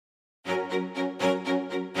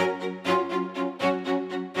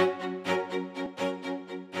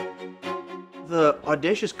the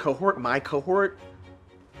Audacious cohort, my cohort,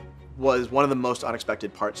 was one of the most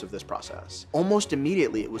unexpected parts of this process. Almost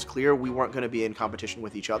immediately, it was clear we weren't going to be in competition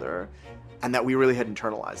with each other and that we really had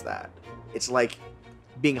internalized that. It's like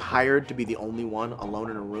being hired to be the only one alone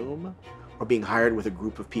in a room or being hired with a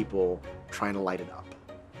group of people trying to light it up.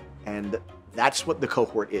 And that's what the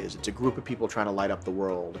cohort is. It's a group of people trying to light up the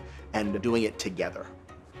world and doing it together.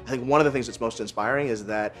 I think one of the things that's most inspiring is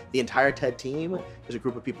that the entire TED team is a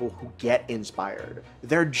group of people who get inspired.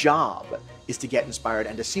 Their job is to get inspired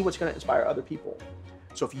and to see what's going to inspire other people.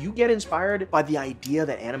 So if you get inspired by the idea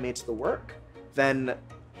that animates the work, then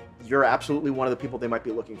you're absolutely one of the people they might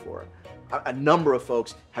be looking for. A number of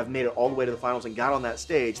folks have made it all the way to the finals and got on that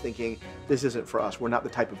stage thinking, this isn't for us, we're not the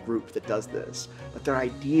type of group that does this. But their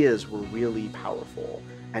ideas were really powerful,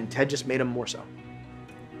 and TED just made them more so.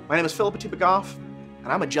 My name is Phillip Atiba Goff,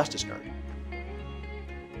 and I'm a justice nerd.